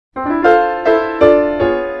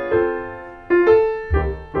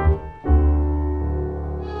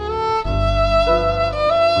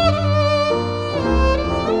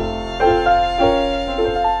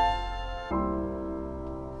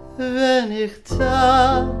ich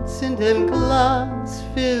tanz in dem Glanz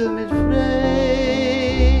viel mit Freude.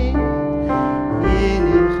 Und ich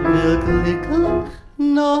will glücklich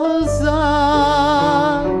nur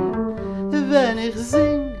sein, wenn ich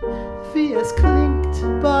sing, wie es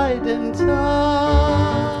klingt bei dem Tanz.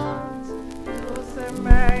 Große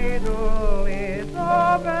Mädel ist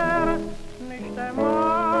aber nicht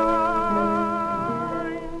einmal.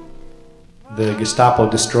 The Gestapo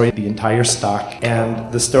destroyed the entire stock,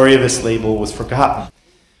 and the story of this label was forgotten.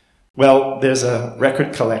 Well, there's a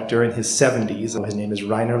record collector in his 70s, his name is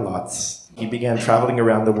Rainer Lotz. He began traveling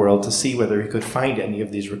around the world to see whether he could find any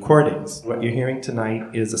of these recordings. What you're hearing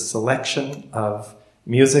tonight is a selection of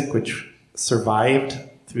music which survived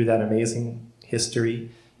through that amazing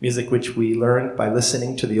history, music which we learned by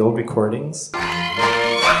listening to the old recordings.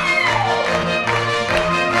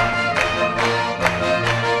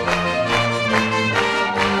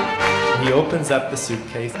 He opens up the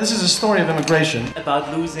suitcase. This is a story of immigration.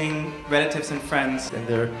 About losing relatives and friends. And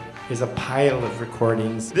there is a pile of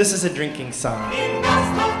recordings. This is a drinking song.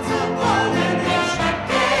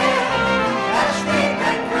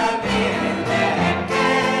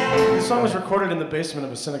 The song was recorded in the basement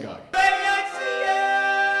of a synagogue.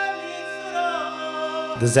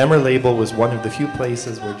 The Semer label was one of the few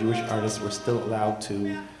places where Jewish artists were still allowed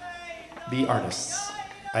to be artists.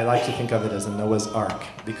 I like to think of it as a Noah's Ark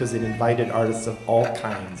because it invited artists of all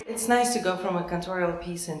kinds. It's nice to go from a cantorial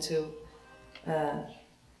piece into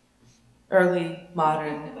early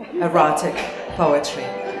modern erotic poetry.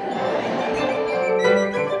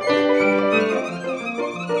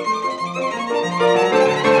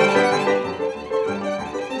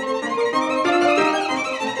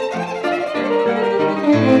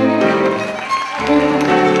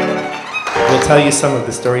 We'll tell you some of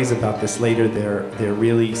the stories about this later. They're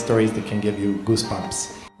really stories that can give you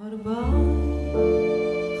goosebumps.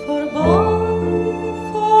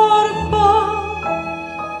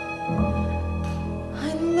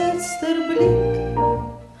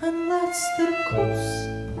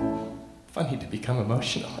 Funny to become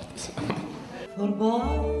emotional at this point.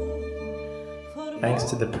 Thanks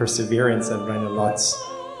to the perseverance of Rainer Lotz,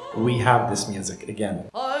 we have this music again.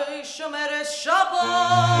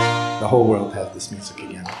 The whole world has this music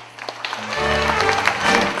again.